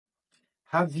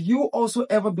Have you also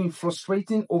ever been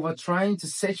frustrated over trying to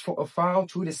search for a file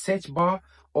through the search bar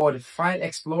or the file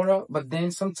explorer, but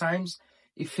then sometimes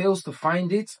it fails to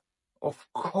find it? Of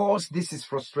course, this is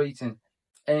frustrating.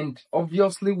 And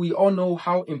obviously, we all know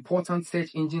how important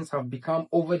search engines have become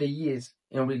over the years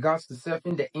in regards to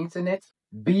surfing the internet,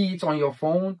 be it on your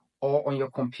phone or on your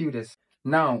computers.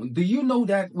 Now, do you know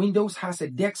that Windows has a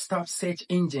desktop search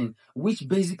engine which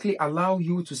basically allow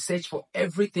you to search for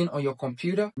everything on your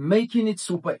computer, making it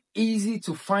super easy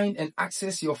to find and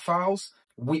access your files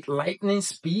with lightning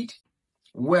speed?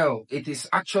 Well, it is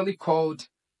actually called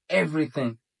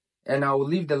Everything, and I will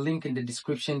leave the link in the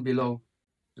description below.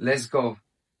 Let's go.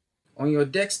 On your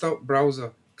desktop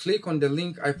browser, click on the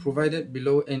link I provided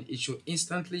below and it should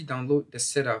instantly download the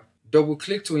setup. Double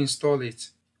click to install it.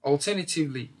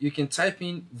 Alternatively, you can type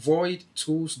in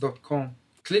voidtools.com.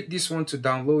 Click this one to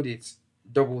download it.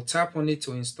 Double tap on it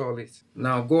to install it.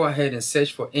 Now go ahead and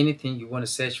search for anything you want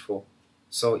to search for.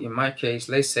 So in my case,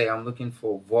 let's say I'm looking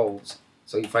for Vault.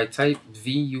 So if I type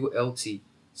VULT,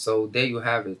 so there you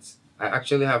have it. I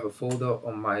actually have a folder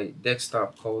on my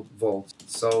desktop called Vault.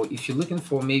 So if you're looking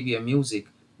for maybe a music,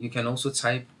 you can also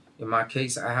type, in my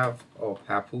case, I have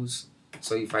Papoose.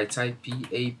 So if I type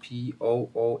Papoose,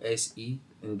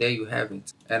 and there you have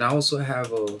it. And I also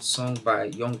have a song by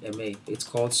Young M.A. It's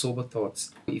called Sober Thoughts.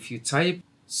 If you type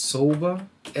Sober,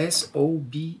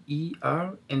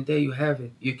 Sober, and there you have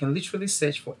it. You can literally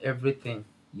search for everything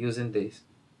using this.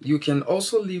 You can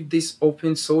also leave this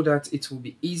open so that it will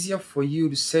be easier for you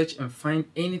to search and find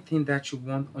anything that you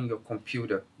want on your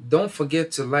computer. Don't forget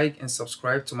to like and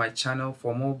subscribe to my channel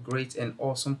for more great and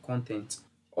awesome content.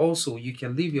 Also, you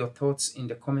can leave your thoughts in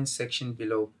the comment section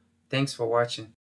below. Thanks for watching.